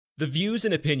The views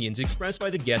and opinions expressed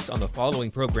by the guests on the following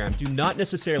program do not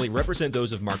necessarily represent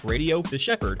those of Mark Radio, The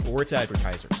Shepherd, or its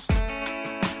advertisers.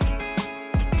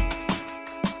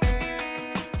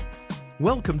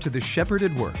 Welcome to The Shepherd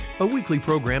at Work, a weekly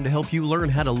program to help you learn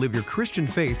how to live your Christian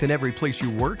faith in every place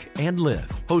you work and live.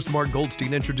 Host Mark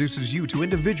Goldstein introduces you to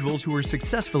individuals who are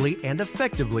successfully and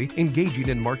effectively engaging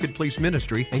in marketplace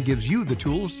ministry and gives you the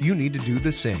tools you need to do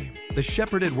the same. The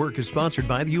Shepherd at Work is sponsored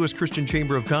by the U.S. Christian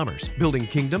Chamber of Commerce, building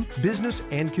kingdom, business,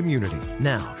 and community.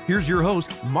 Now, here's your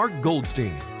host, Mark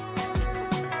Goldstein.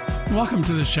 Welcome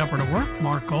to The Shepherd at Work.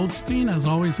 Mark Goldstein, as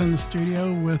always, in the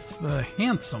studio with the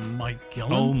handsome Mike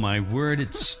Gillen. Oh, my word,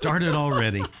 it started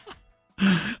already.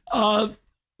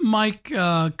 Mike,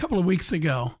 a couple of weeks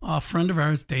ago, a friend of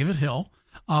ours, David Hill,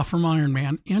 from Iron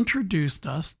Man, introduced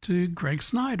us to Greg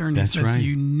Snyder, and That's he says, right.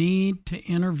 You need to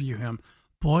interview him.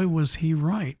 Boy, was he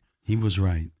right. He was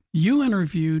right. You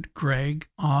interviewed Greg,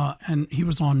 and he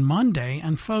was on Monday.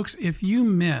 And folks, if you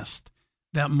missed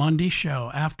that Monday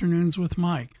show, Afternoons with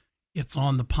Mike, it's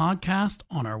on the podcast,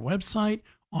 on our website,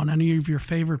 on any of your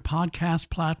favorite podcast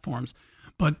platforms.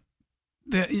 But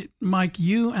Mike,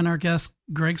 you and our guest,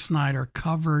 Greg Snyder,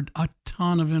 covered a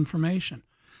ton of information.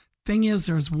 Thing is,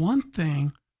 there's one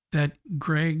thing that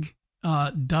Greg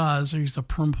does, or he's a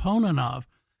proponent of,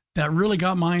 that really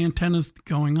got my antennas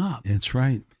going up. That's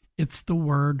right. It's the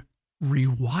word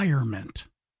rewirement.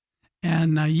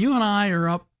 And you and I are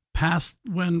up past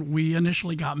when we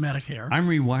initially got Medicare. I'm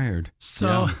rewired.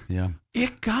 So yeah.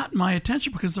 It got my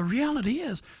attention because the reality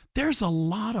is there's a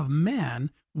lot of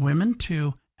men, women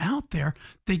too, out there.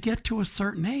 They get to a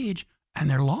certain age and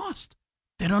they're lost.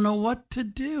 They don't know what to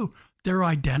do. Their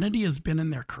identity has been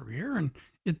in their career and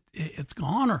it's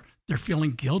gone, or they're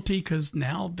feeling guilty because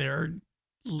now they're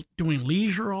doing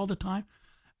leisure all the time.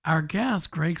 Our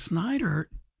guest, Greg Snyder,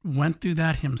 went through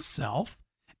that himself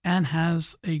and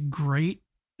has a great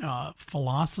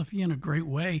philosophy and a great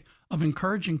way of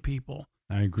encouraging people.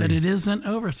 I agree. That it isn't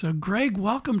over. So, Greg,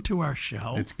 welcome to our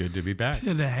show. It's good to be back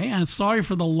today. And sorry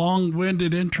for the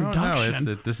long-winded introduction. Oh,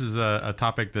 no, this is a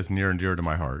topic that's near and dear to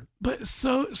my heart. But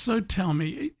so tell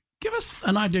me, give us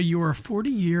an idea. You were a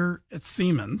 40-year at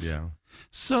Siemens. Yeah.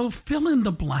 So fill in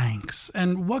the blanks.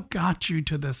 And what got you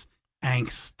to this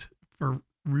angst for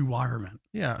rewirement?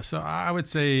 Yeah. So I would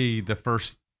say the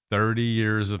first 30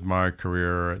 years of my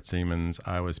career at Siemens,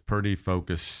 I was pretty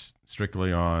focused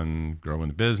strictly on growing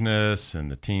the business and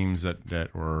the teams that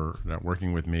were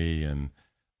working with me, and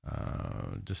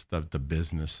just the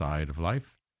business side of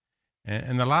life. And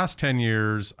in the last 10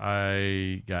 years,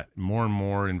 I got more and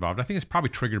more involved. I think it's probably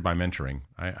triggered by mentoring.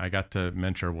 I got to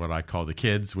mentor what I call the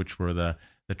kids, which were the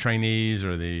trainees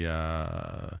or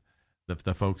the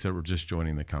folks that were just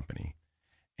joining the company.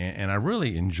 And I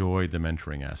really enjoyed the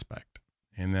mentoring aspect.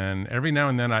 And then every now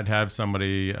and then I'd have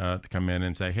somebody to come in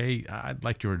and say, hey, I'd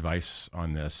like your advice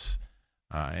on this.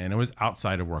 And it was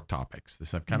outside of work topics.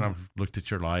 I've kind of looked at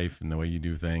your life and the way you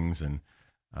do things and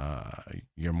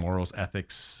your morals,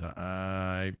 ethics,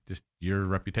 just your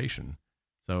reputation.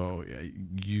 So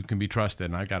you can be trusted.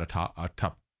 And I got a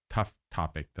tough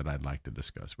topic that I'd like to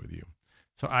discuss with you.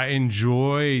 So I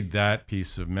enjoyed that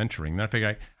piece of mentoring. Then I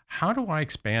figured, how do I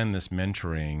expand this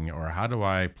mentoring, or how do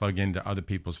I plug into other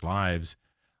people's lives,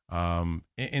 and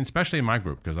especially in my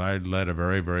group, because I led a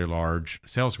very, very large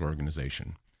sales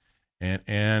organization.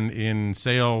 And in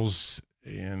sales,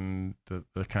 in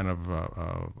the kind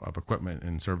of equipment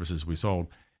and services we sold,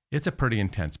 it's a pretty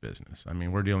intense business. I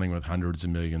mean, we're dealing with hundreds of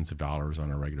millions of dollars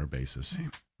on a regular basis,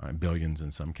 billions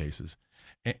in some cases.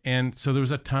 And so there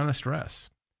was a ton of stress,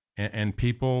 and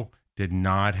people did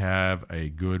not have a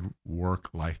good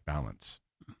work-life balance.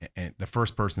 And the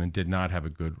first person that did not have a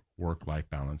good work-life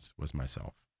balance was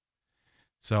myself.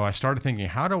 So I started thinking,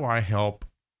 how do I help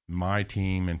my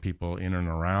team and people in and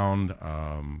around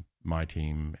my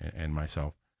team and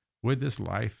myself with this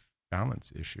life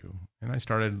balance issue? And I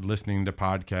started listening to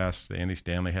podcasts. Andy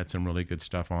Stanley had some really good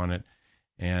stuff on it.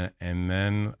 And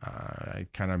then I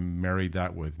kind of married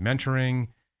that with mentoring.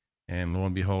 And lo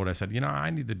and behold, I said, I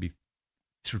need to be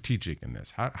strategic in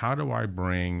this. How do I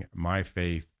bring my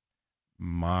faith,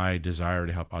 my desire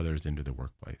to help others into the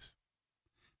workplace?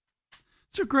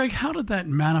 So, Greg, how did that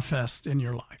manifest in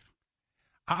your life?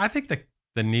 I think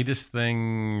the neatest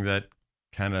thing that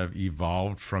kind of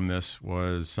evolved from this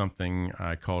was something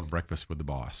I called Breakfast with the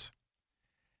Boss.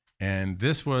 And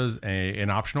this was an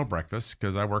optional breakfast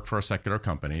because I worked for a secular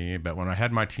company. But when I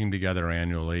had my team together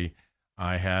annually,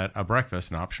 I had a breakfast,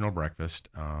 an optional breakfast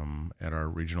at our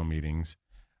regional meetings.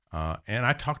 And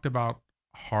I talked about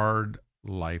hard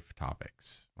life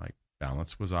topics, like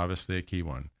balance was obviously a key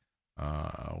one.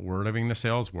 We're living in the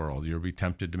sales world. You'll be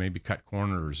tempted to maybe cut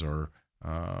corners or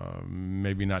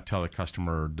maybe not tell the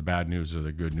customer the bad news or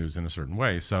the good news in a certain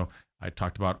way. So I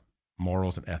talked about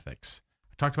morals and ethics.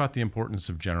 I talked about the importance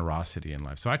of generosity in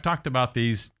life. So I talked about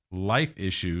these life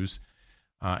issues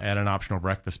at an optional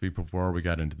breakfast before we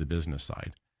got into the business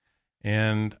side.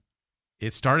 And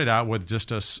it started out with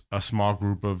just a small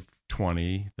group of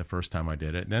 20 the first time I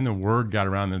did it. Then the word got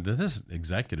around that this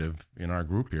executive in our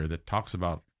group here that talks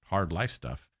about hard life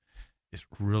stuff is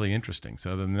really interesting.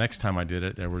 So then the next time I did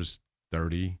it, there was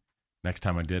 30. Next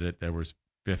time I did it, there was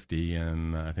 50.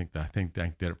 And I think I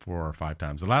did it 4 or 5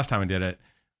 times. The last time I did it,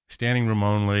 standing room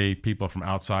only, people from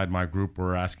outside my group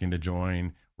were asking to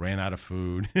join, ran out of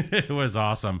food. It was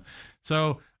awesome.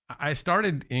 So I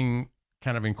started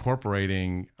kind of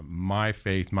incorporating my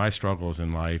faith, my struggles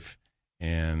in life,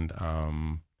 and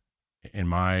in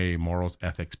my morals,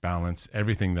 ethics, balance,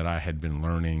 everything that I had been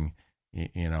learning,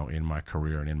 in my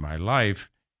career and in my life,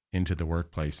 into the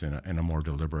workplace in a more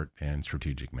deliberate and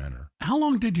strategic manner. How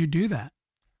long did you do that?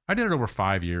 I did it over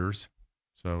 5 years,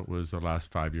 so it was the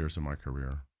last 5 years of my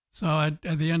career. So at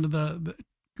the end of the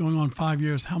going on 5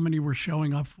 years, how many were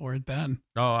showing up for it then?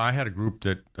 Oh, I had a group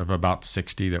of about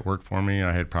 60 that worked for me.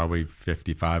 I had probably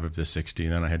 55 of the 60.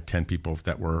 And then I had 10 people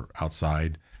that were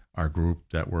outside our group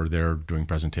that were there doing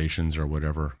presentations or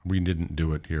whatever. We didn't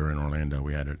do it here in Orlando.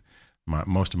 We had it.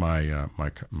 Most of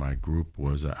my group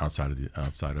was outside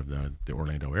of the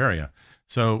Orlando area.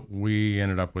 So we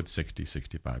ended up with 60,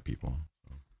 65 people.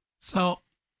 So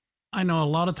I know a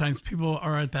lot of times people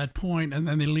are at that point and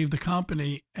then they leave the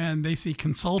company and they see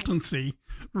consultancy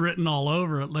written all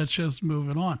over it. Let's just move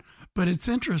it on. But it's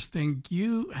interesting.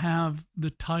 You have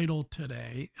the title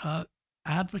today,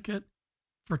 Advocate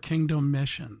for Kingdom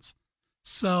Missions.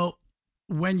 So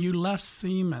when you left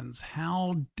Siemens,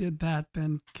 how did that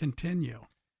then continue?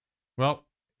 Well,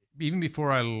 even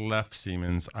before I left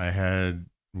Siemens, I had,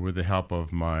 with the help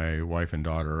of my wife and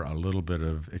daughter, a little bit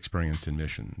of experience in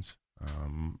missions.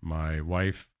 My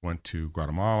wife went to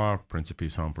Guatemala, Prince of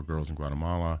Peace Home for Girls in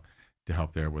Guatemala, to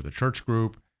help there with a church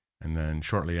group. And then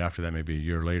shortly after that, maybe a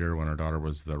year later, when our daughter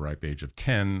was the ripe age of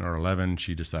 10 or 11,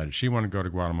 she decided she wanted to go to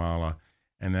Guatemala.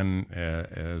 And then,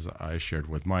 as I shared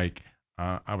with Mike,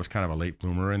 I was kind of a late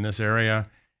bloomer in this area.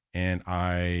 And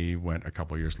I went a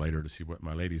couple of years later to see what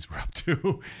my ladies were up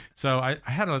to. So I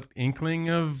had an inkling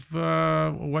of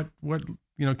what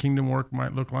kingdom work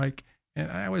might look like.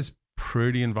 And I was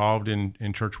pretty involved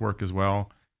in church work as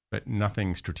well, but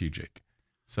nothing strategic.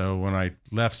 So when I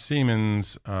left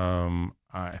Siemens,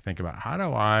 I think about how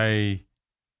do I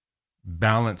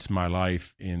balance my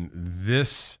life in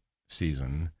this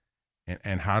season,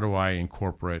 and how do I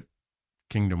incorporate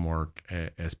kingdom work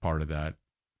as part of that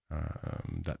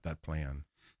plan.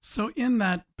 So in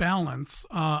that balance,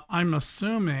 I'm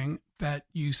assuming that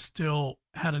you still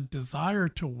had a desire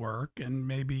to work and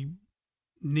maybe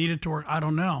needed to work. I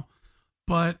don't know.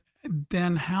 But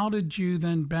then how did you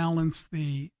then balance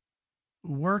the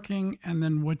working and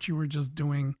then what you were just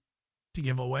doing to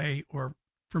give away or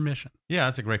for mission? Yeah,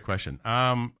 that's a great question.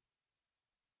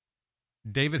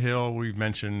 David Hill, we've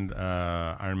mentioned,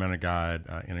 Iron Man of God,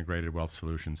 Integrated Wealth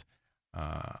Solutions.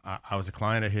 I was a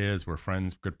client of his. We're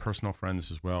friends, good personal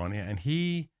friends as well.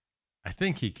 And I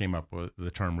think he came up with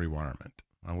the term rewirement.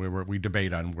 We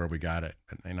debate on where we got it.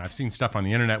 And I've seen stuff on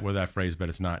the internet with that phrase, but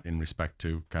it's not in respect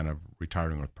to kind of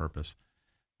retiring with purpose,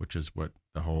 which is what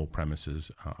the whole premise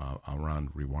is around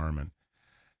rewirement.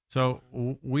 So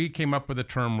we came up with the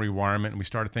term rewirement, and we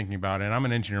started thinking about it. And I'm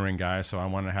an engineering guy, so I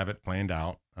wanted to have it planned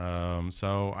out.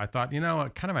 So I thought,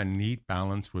 kind of a neat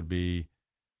balance would be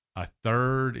a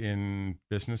third in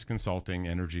business consulting,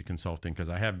 energy consulting, because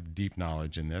I have deep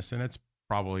knowledge in this, and it's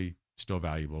probably still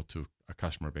valuable to a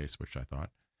customer base, which I thought.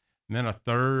 And then a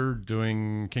third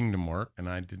doing kingdom work, and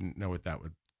I didn't know what that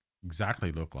would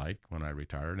exactly look like when I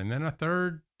retired. And then a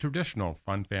third traditional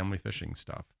fun family fishing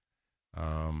stuff.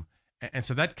 And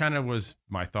so that kind of was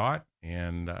my thought.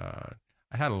 And I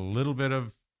had a little bit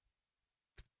of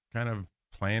kind of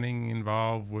planning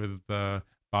involved with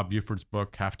Bob Buford's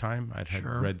book, Halftime. I'd had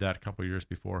read that a couple of years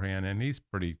beforehand, and he's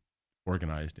pretty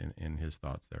organized in his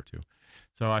thoughts there too.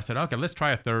 So I said, okay, let's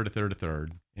try a third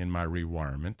in my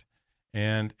rewirement,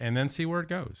 and then see where it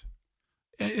goes.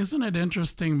 Isn't it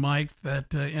interesting, Mike,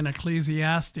 that in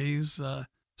Ecclesiastes,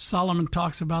 Solomon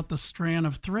talks about the strand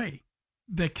of 3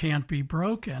 that can't be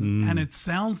broken. And it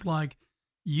sounds like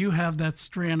you have that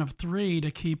strand of 3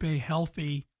 to keep a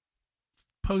healthy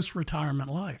post-retirement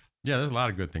life. Yeah, there's a lot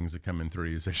of good things that come in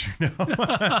 3s, as you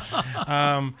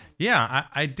know. Yeah,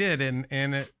 I did,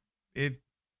 and it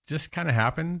just kind of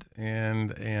happened,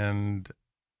 and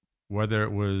whether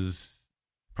it was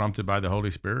prompted by the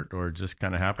Holy Spirit or just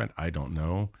kind of happened? I don't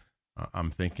know.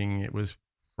 I'm thinking it was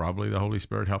probably the Holy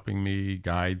Spirit helping me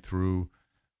guide through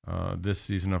this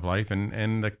season of life.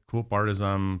 And the cool part is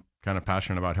I'm kind of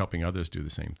passionate about helping others do the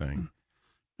same thing.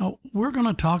 Now, we're going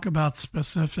to talk about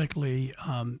specifically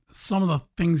some of the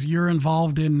things you're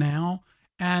involved in now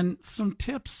and some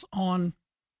tips on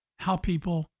how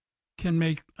people can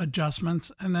make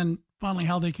adjustments, and then finally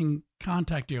how they can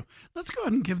contact you. Let's go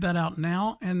ahead and give that out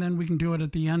now, and then we can do it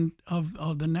at the end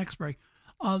of the next break.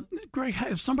 Greg,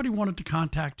 if somebody wanted to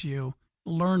contact you,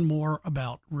 learn more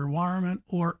about rewirement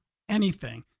or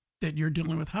anything that you're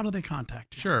dealing with, how do they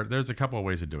contact you? Sure. There's a couple of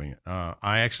ways of doing it.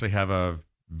 I actually have a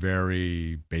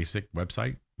very basic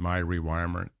website,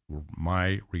 myrewirement.org.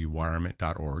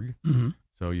 Mm-hmm.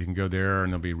 So you can go there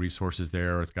and there'll be resources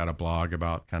there. It's got a blog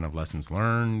about kind of lessons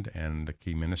learned and the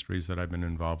key ministries that I've been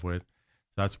involved with.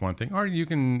 So that's one thing. Or you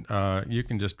can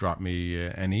just drop me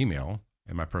an email,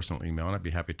 in my personal email, and I'd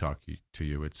be happy to talk to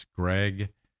you. It's Greg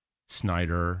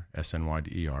Snyder,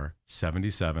 Snyder,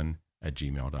 77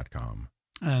 @gmail.com.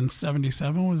 And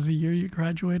 77 was the year you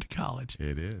graduated college.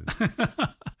 It is.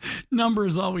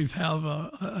 Numbers always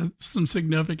have some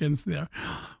significance there.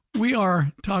 We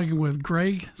are talking with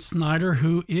Greg Snyder,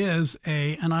 who is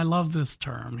and I love this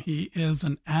term, he is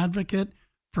an advocate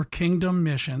for kingdom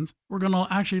missions. We're going to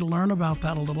actually learn about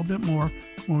that a little bit more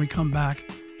when we come back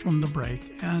from the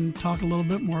break and talk a little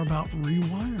bit more about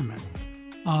rewirement.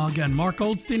 Again, Mark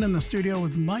Goldstein in the studio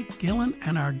with Mike Gillen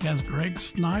and our guest Greg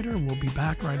Snyder. We'll be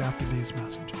back right after these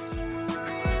messages.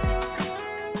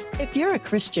 If you're a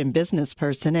Christian business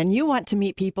person and you want to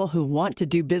meet people who want to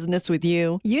do business with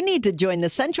you, you need to join the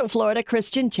Central Florida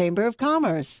Christian Chamber of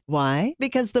Commerce. Why?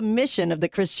 Because the mission of the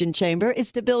Christian Chamber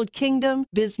is to build kingdom,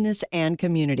 business, and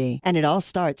community. And it all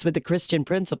starts with the Christian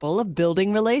principle of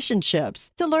building relationships.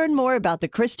 To learn more about the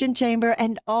Christian Chamber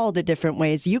and all the different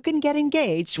ways you can get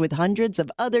engaged with hundreds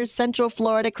of other Central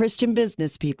Florida Christian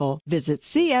business people, visit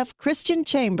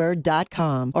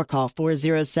cfchristianchamber.com or call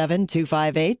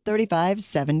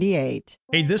 407-258-3578. Hey,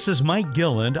 this is Mike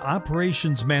Gilland,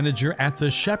 Operations Manager at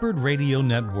the Shepherd Radio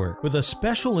Network, with a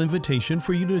special invitation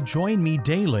for you to join me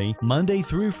daily, Monday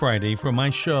through Friday, for my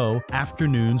show,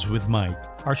 Afternoons with Mike.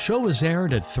 Our show is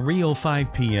aired at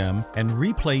 3:05 p.m. and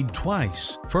replayed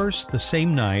twice. First, the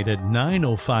same night at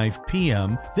 9:05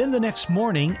 p.m., then the next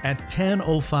morning at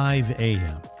 10:05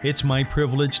 a.m. It's my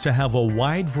privilege to have a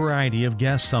wide variety of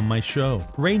guests on my show,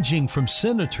 ranging from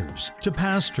senators to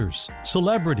pastors,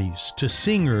 celebrities to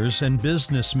singers and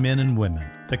businessmen and women.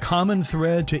 The common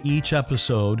thread to each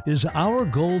episode is our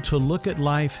goal to look at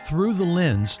life through the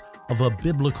lens of a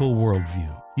biblical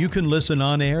worldview. You can listen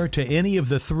on air to any of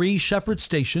the 3 Shepherd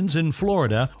stations in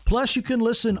Florida, plus you can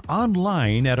listen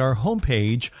online at our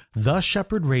homepage,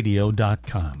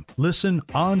 theshepherdradio.com. Listen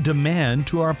on demand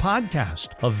to our podcast,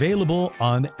 available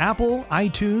on Apple,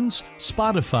 iTunes,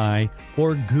 Spotify,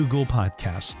 or Google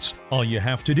Podcasts. All you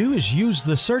have to do is use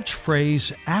the search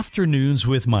phrase Afternoons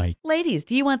with Mike. Ladies,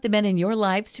 do you want the men in your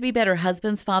lives to be better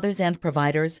husbands, fathers, and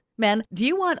providers? Men, do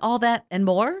you want all that and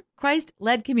more?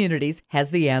 Christ-Led Communities has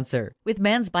the answer. With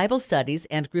men's Bible studies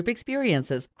and group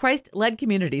experiences, Christ-Led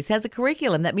Communities has a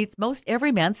curriculum that meets most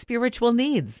every man's spiritual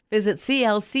needs. Visit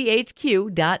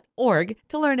clchq.org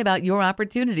to learn about your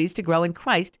opportunities to grow in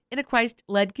Christ in a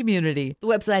Christ-Led community. The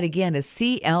website again is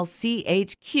clchq.org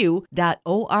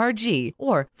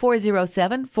or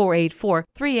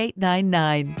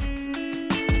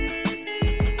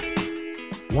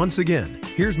 407-484-3899. Once again,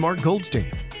 here's Mark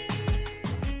Goldstein.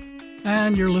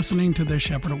 And you're listening to The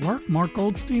Shepherd at Work. Mark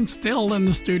Goldstein still in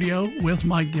the studio with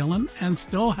Mike Gillen and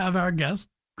still have our guest,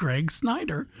 Greg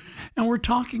Snyder. And we're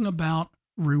talking about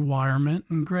rewirement.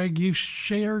 And Greg, you've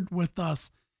shared with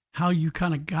us how you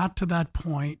kind of got to that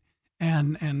point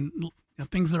and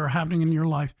things that are happening in your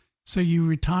life. So you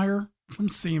retire from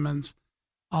Siemens.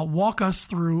 Walk us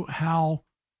through how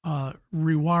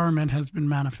rewirement has been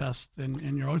manifest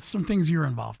in your life, some things you're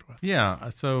involved with. Yeah.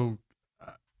 So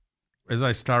as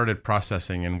I started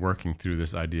processing and working through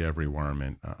this idea of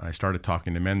rewirement, I started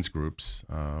talking to men's groups,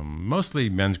 mostly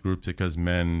men's groups because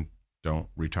men don't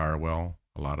retire well.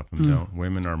 A lot of them don't.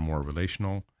 Women are more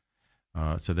relational,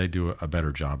 so they do a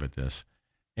better job at this.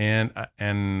 And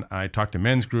I talked to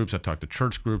men's groups, I talked to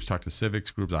church groups, talked to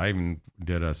civics groups. I even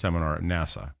did a seminar at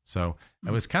NASA. So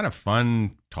it was kind of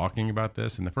fun talking about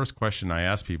this. And the first question I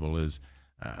asked people is,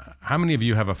 how many of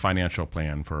you have a financial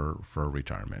plan for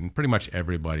retirement? And pretty much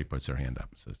everybody puts their hand up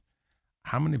and says,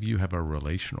 how many of you have a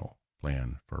relational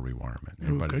plan for rewirement?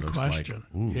 Everybody good looks question.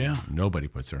 like, ooh, yeah. Nobody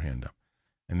puts their hand up.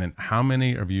 And then how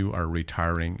many of you are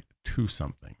retiring to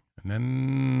something? And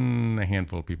then a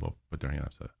handful of people put their hand up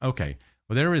and said, okay,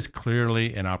 Well, there is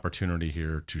clearly an opportunity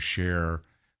here to share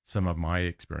some of my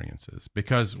experiences,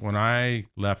 because when I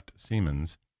left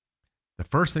Siemens, the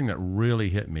first thing that really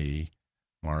hit me,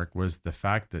 Mark, was the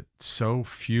fact that so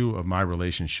few of my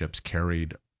relationships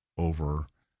carried over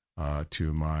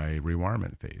to my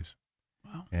rewirement phase.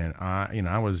 Wow. And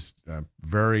I was a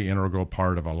very integral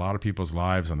part of a lot of people's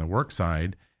lives on the work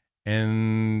side,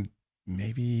 and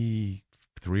maybe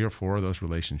 3 or 4 of those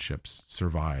relationships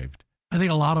survived. I think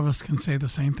a lot of us can say the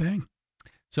same thing.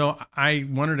 So I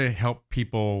wanted to help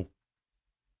people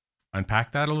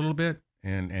unpack that a little bit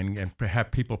and have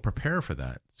people prepare for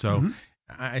that. So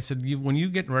I said, when you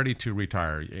get ready to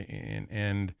retire,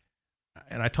 and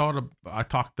I talk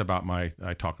about my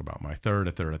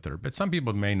third, but some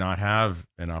people may not have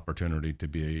an opportunity to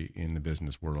be in the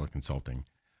business world of consulting.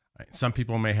 Some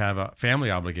people may have family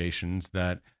obligations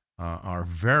that are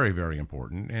very, very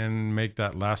important and make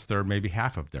that last third maybe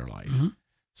half of their life.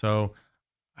 So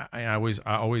I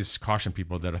always caution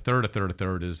people that a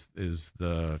third is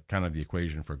the kind of the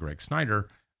equation for Greg Snyder.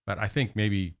 But I think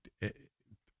maybe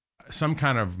some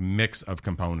kind of mix of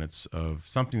components of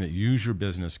something that use your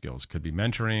business skills. Could be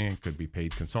mentoring, could be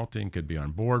paid consulting, could be on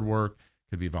board work,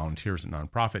 could be volunteers at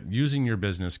nonprofit, using your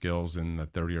business skills in the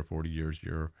 30 or 40 years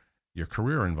your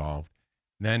career involved.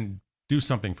 Then do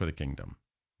something for the kingdom.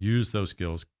 Use those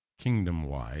skills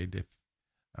kingdom-wide.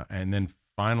 And then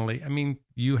finally, I mean,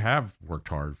 you have worked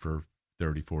hard for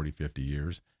 30, 40, 50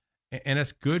 years, and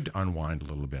it's good to unwind a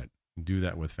little bit. Do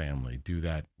that with family. Do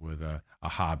that with a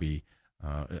hobby.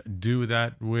 Do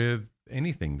that with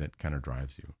anything that kind of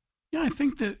drives you. Yeah, I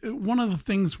think that one of the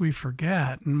things we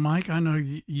forget, and Mike, I know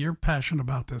you're passionate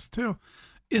about this too,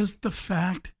 is the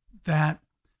fact that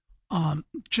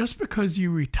just because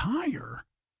you retire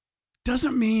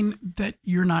doesn't mean that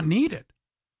you're not needed.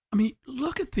 I mean,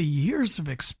 look at the years of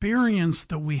experience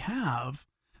that we have,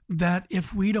 that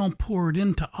if we don't pour it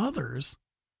into others,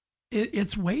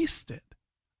 it's wasted.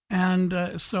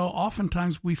 And so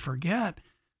oftentimes we forget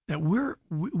that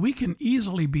we can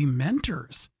easily be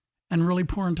mentors and really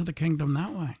pour into the kingdom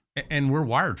that way. And we're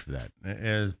wired for that,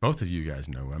 as both of you guys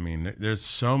know. I mean, there's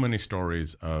so many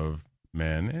stories of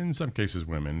men, and in some cases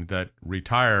women, that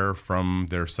retire from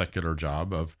their secular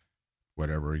job of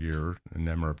whatever year, a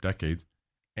number of decades,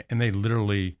 and they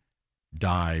literally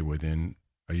die within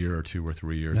a year or 2 or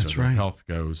 3 years. That's their right. Health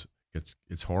goes,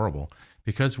 it's horrible,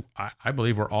 because I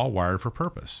believe we're all wired for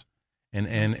purpose.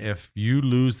 And if you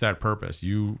lose that purpose,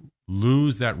 you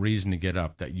lose that reason to get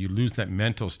up, that you lose that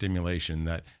mental stimulation,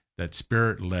 that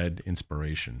spirit-led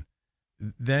inspiration,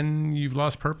 then you've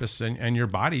lost purpose, and your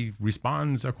body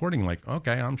responds accordingly. Like,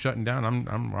 okay, I'm shutting down.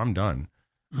 I'm done.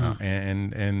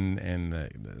 And the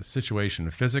situation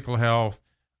of physical health,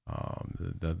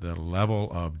 the level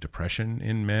of depression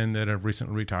in men that have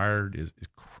recently retired is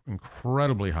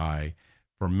incredibly high.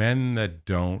 For men that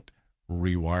don't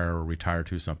rewire or retire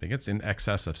to something, it's in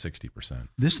excess of 60%.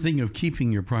 This thing of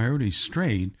keeping your priorities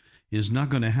straight is not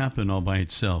going to happen all by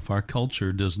itself. Our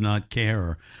culture does not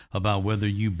care about whether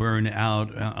you burn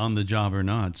out on the job or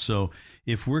not. So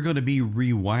if we're going to be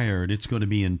rewired, it's going to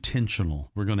be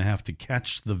intentional. We're going to have to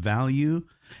catch the value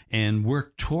and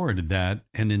work toward that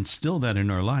and instill that in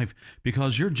our life,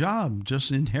 because your job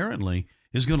just inherently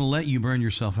is going to let you burn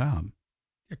yourself out.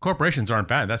 Corporations aren't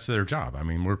bad. That's their job. I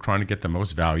mean, we're trying to get the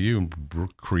most value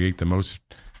and create the most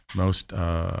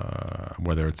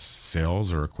whether it's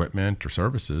sales or equipment or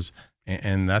services.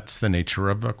 And that's the nature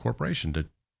of a corporation, to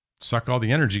suck all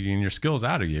the energy and your skills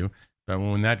out of you. But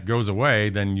when that goes away,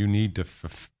 then you need to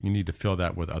fill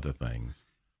that with other things.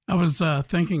 I was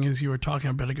thinking, as you were talking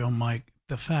a bit ago, Mike,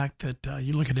 the fact that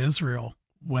you look at Israel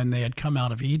when they had come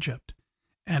out of Egypt,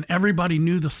 and everybody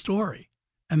knew the story.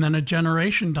 And then a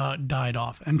generation died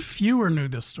off, and fewer knew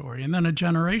the story. And then a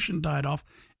generation died off,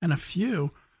 and a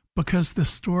few, because the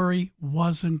story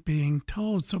wasn't being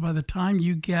told. So by the time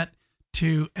you get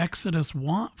to Exodus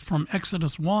 1, from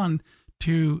Exodus 1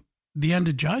 to the end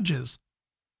of Judges,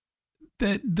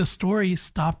 that the story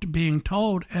stopped being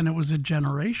told, and it was a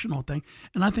generational thing.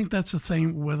 And I think that's the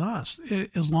same with us.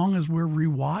 As long as we're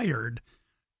rewired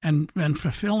and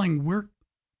fulfilling, we're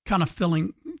kind of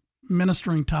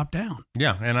ministering top down.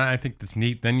 Yeah, and I think that's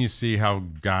neat. Then you see how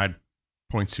God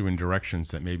points you in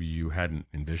directions that maybe you hadn't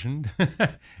envisioned.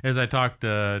 As I talked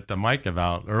to Mike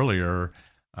about earlier,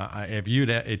 if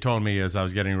you'd told me as I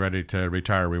was getting ready to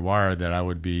retire Rewired that I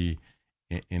would be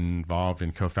involved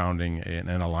in co-founding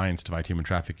an alliance to fight human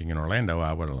trafficking in Orlando,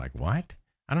 I would have like, what?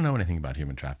 I don't know anything about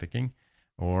human trafficking.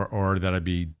 Or that I'd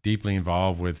be deeply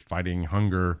involved with fighting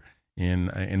hunger in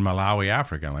Malawi,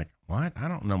 Africa. I'm like, what? I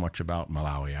don't know much about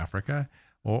Malawi, Africa,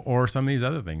 or some of these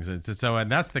other things.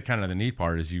 And that's the kind of the neat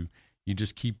part, is you you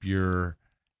just keep your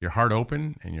heart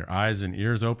open and your eyes and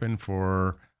ears open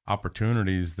for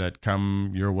opportunities that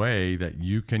come your way, that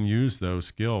you can use those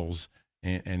skills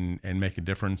and make a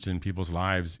difference in people's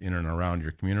lives in and around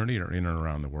your community or in and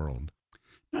around the world.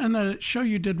 And the show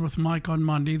you did with Mike on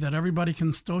Monday that everybody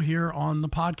can still hear on the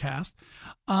podcast,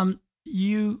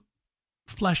 you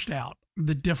fleshed out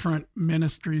the different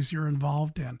ministries you're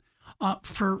involved in.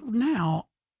 For now,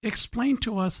 explain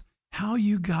to us how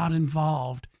you got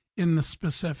involved in the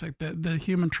specific, the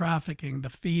human trafficking, the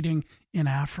feeding in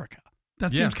Africa.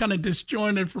 That seems kind of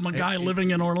disjointed from a guy living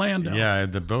in Orlando. Yeah,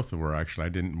 both were actually. I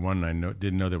didn't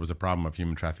know there was a problem of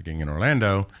human trafficking in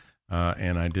Orlando,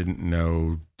 and I didn't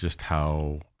know just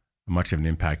how much of an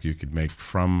impact you could make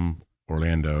from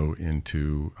Orlando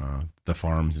into the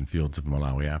farms and fields of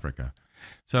Malawi, Africa.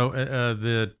 So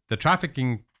the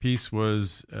trafficking piece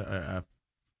was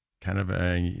kind of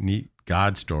a neat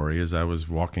God story. As I was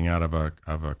walking out of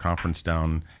a conference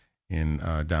down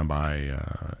by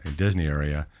a Disney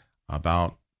area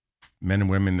about men and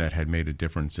women that had made a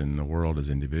difference in the world as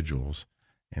individuals,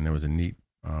 and there was a neat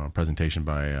presentation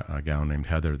by a gal named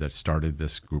Heather that started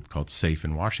this group called SAFE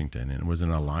in Washington, and it was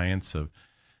an alliance of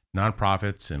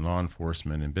nonprofits and law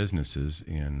enforcement and businesses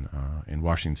in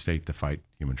Washington State to fight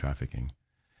human trafficking.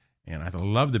 And I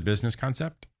love the business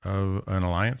concept of an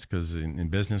alliance, because in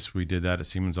business, we did that at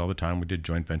Siemens all the time. We did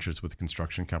joint ventures with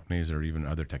construction companies or even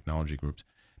other technology groups.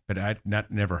 But I'd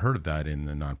never heard of that in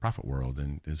the nonprofit world.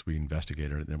 And as we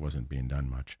investigated it, it wasn't being done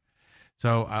much.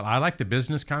 So I like the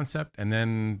business concept. And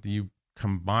then you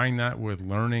combine that with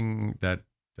learning that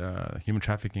human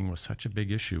trafficking was such a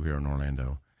big issue here in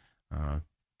Orlando.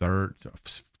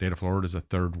 State of Florida is the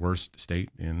third worst state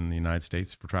in the United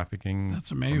States for trafficking.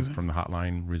 That's amazing. From the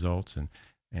hotline results.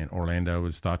 And Orlando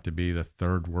is thought to be the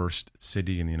third worst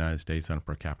city in the United States on a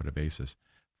per capita basis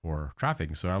for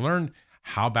trafficking. So I learned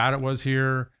how bad it was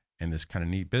here and this kind of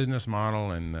neat business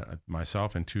model. And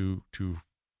myself and two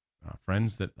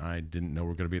friends that I didn't know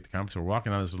were going to be at the conference, so we're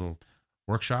walking on this little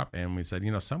workshop, and we said,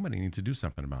 somebody needs to do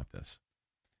something about this.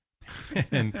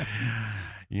 And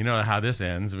you know how this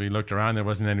ends. We looked around, there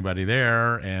wasn't anybody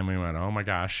there, and we went, oh my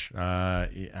gosh,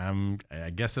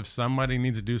 I guess if somebody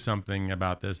needs to do something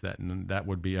about this, that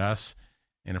would be us.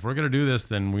 And if we're going to do this,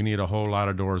 then we need a whole lot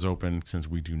of doors open, since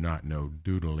we do not know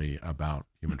doodly about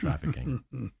human trafficking.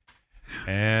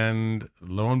 And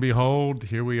lo and behold,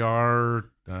 here we are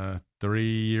 3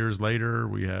 years later.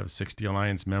 We have 60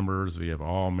 Alliance members. We have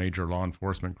all major law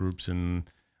enforcement groups in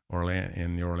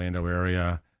the Orlando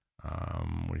area.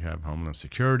 We have Homeland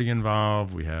Security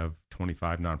involved. We have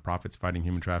 25 nonprofits fighting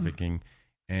human trafficking.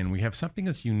 And we have something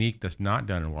that's unique that's not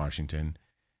done in Washington,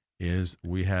 is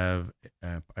we have,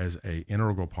 as an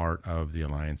integral part of the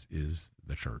Alliance, is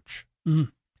the church.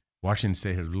 Mm. Washington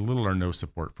State had little or no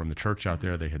support from the church out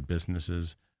there. They had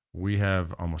businesses. We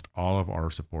have almost all of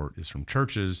our support is from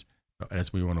churches. But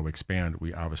as we want to expand,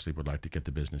 we obviously would like to get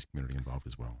the business community involved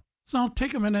as well. So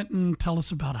take a minute and tell us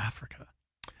about Africa.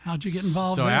 How'd you get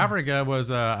involved there? So Africa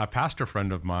was a pastor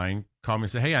friend of mine called me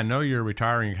and said, hey, I know you're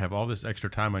retiring. You have all this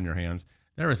extra time on your hands.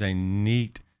 There is a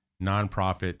neat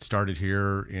nonprofit started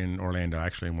here in Orlando,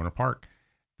 actually in Winter Park,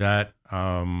 that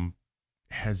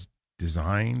has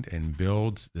designed and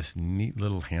builds this neat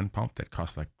little hand pump that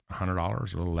costs like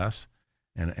 $100, a little less,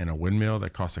 and a windmill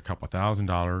that costs a couple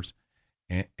 $1,000.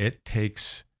 And it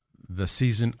takes the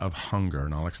season of hunger,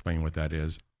 and I'll explain what that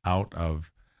is, out of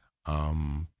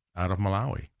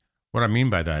Malawi. What I mean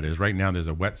by that is right now there's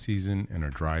a wet season and a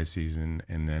dry season,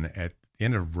 and then at the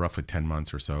end of roughly 10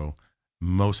 months or so,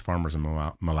 most farmers in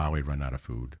Malawi run out of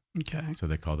food. Okay. So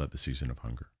they call that the season of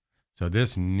hunger. So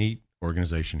this neat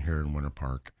organization here in Winter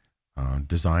Park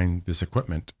designed this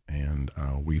equipment, and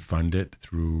we fund it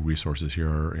through resources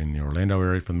here in the Orlando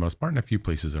area for the most part, and a few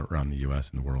places around the U.S.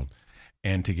 and the world.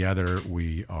 And together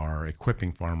we are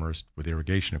equipping farmers with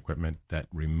irrigation equipment that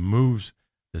removes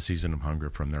the season of hunger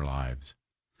from their lives.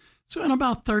 So in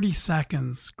about 30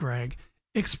 seconds, Greg,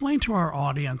 explain to our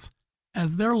audience,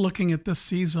 as they're looking at this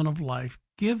season of life,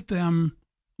 give them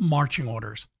marching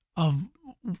orders of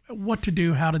what to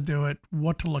do, how to do it,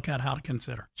 what to look at, how to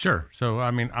consider. Sure. So,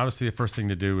 I mean, obviously the first thing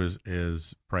to do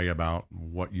is pray about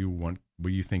what you want,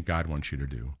 what you think God wants you to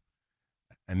do.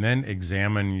 And then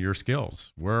examine your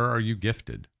skills. Where are you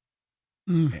gifted?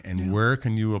 Where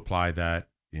can you apply that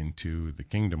into the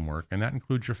kingdom work? And that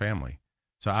includes your family.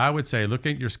 So I would say, look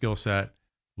at your skill set,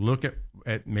 look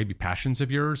at maybe passions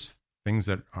of yours, things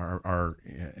that are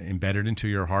embedded into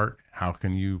your heart. How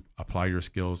can you apply your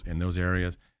skills in those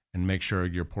areas? And make sure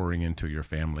you're pouring into your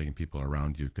family and people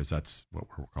around you, because that's what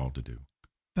we're called to do.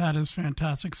 That is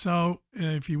fantastic. So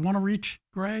if you want to reach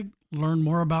Greg, learn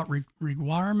more about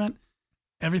rewirement,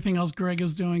 everything else Greg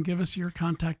is doing, give us your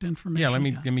contact information. Yeah, let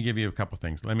me give you a couple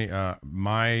things.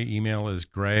 My email is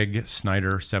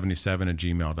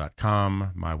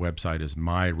gregsnyder77@gmail.com. My website is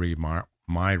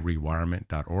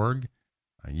myrewirement.org.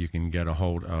 You can get a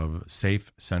hold of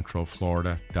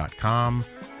safecentralflorida.com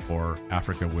or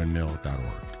africawindmill.org.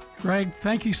 Greg,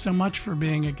 thank you so much for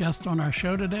being a guest on our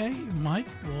show today. Mike,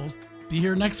 we'll be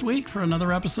here next week for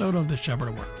another episode of The Shepherd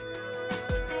at Work.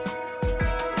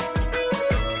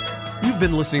 You've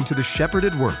been listening to The Shepherd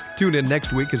at Work. Tune in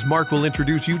next week as Mark will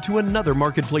introduce you to another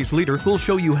marketplace leader who will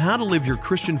show you how to live your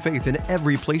Christian faith in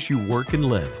every place you work and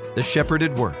live. The Shepherd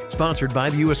at Work, sponsored by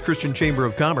the U.S. Christian Chamber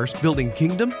of Commerce, building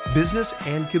kingdom, business,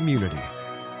 and community.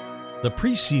 The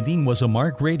preceding was a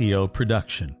Mark Radio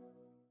production.